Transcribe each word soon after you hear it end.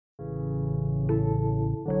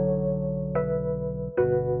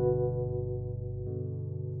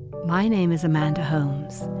My name is Amanda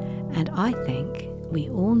Holmes, and I think we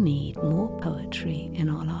all need more poetry in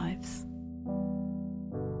our lives.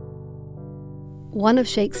 One of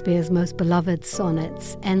Shakespeare's most beloved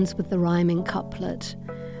sonnets ends with the rhyming couplet,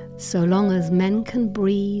 "So long as men can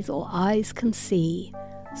breathe or eyes can see,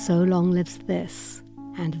 so long lives this,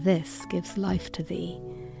 and this gives life to thee."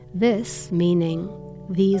 This meaning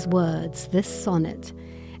these words, this sonnet.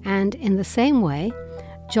 And in the same way,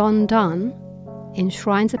 John Donne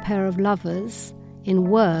enshrines a pair of lovers in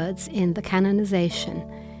words in the canonization,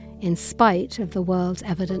 in spite of the world's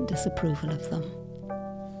evident disapproval of them.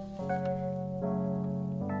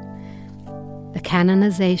 The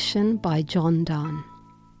Canonization by John Donne.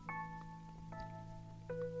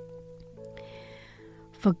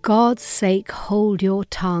 For God's sake hold your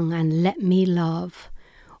tongue and let me love,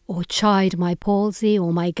 or chide my palsy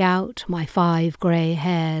or my gout, my 5 grey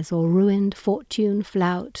hairs, or ruined fortune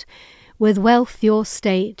flout. With wealth your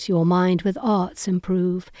state, your mind with arts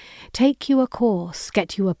improve. Take you a course,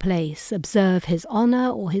 get you a place, observe his honour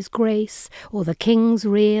or his grace, or the king's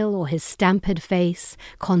reel or his stamped face,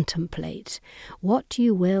 contemplate. What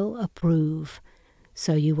you will approve,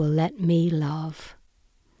 so you will let me love.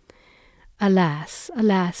 Alas,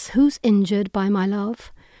 alas, who's injured by my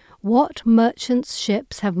love? What merchant's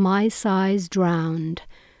ships have my sighs drowned?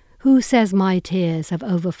 Who says my tears have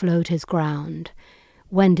overflowed his ground?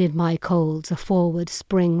 When did my colds a forward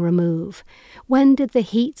spring remove? When did the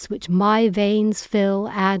heats which my veins fill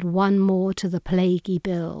add one more to the plaguy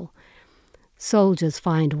bill? Soldiers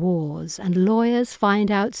find wars, and lawyers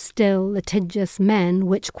find out still litigious men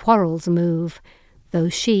which quarrels move, though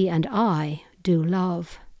she and I do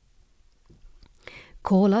love.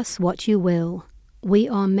 Call us what you will, we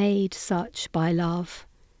are made such by love.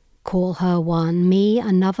 Call her one, me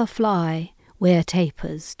another fly, we're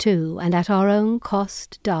tapers too, and at our own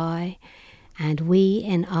cost die, and we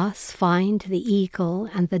in us find the eagle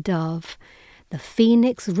and the dove. The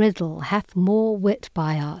phoenix riddle hath more wit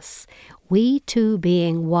by us, we two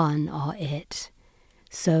being one are it.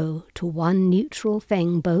 So to one neutral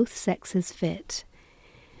thing both sexes fit.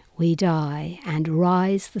 We die and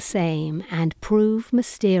rise the same, and prove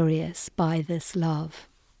mysterious by this love.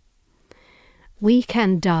 We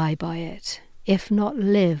can die by it, if not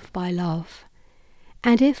live by love.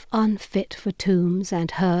 And if unfit for tombs and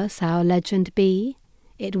hearse our legend be,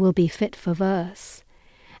 it will be fit for verse.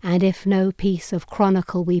 And if no piece of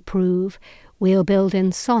chronicle we prove, we'll build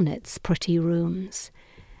in sonnets pretty rooms.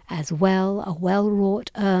 As well a well-wrought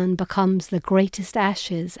urn becomes the greatest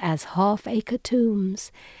ashes as half-acre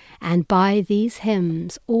tombs, and by these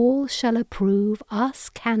hymns all shall approve us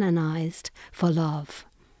canonized for love.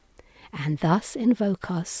 And thus invoke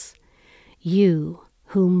us, you,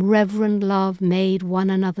 whom reverend love made one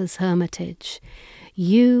another's hermitage,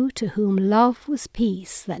 you to whom love was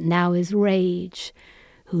peace that now is rage,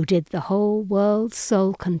 who did the whole world's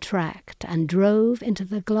soul contract, and drove into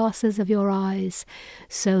the glasses of your eyes,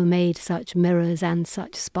 so made such mirrors and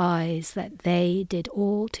such spies, that they did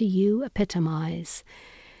all to you epitomize.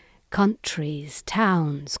 Countries,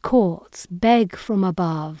 towns, courts, beg from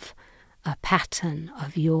above a pattern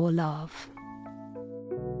of your love.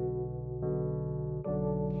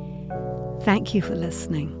 Thank you for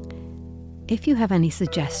listening. If you have any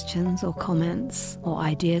suggestions or comments or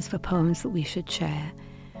ideas for poems that we should share,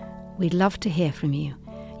 we'd love to hear from you.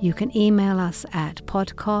 You can email us at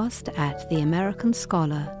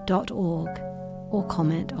podcast@theamericanscholar.org or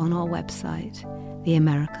comment on our website,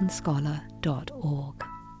 theamericanscholar.org.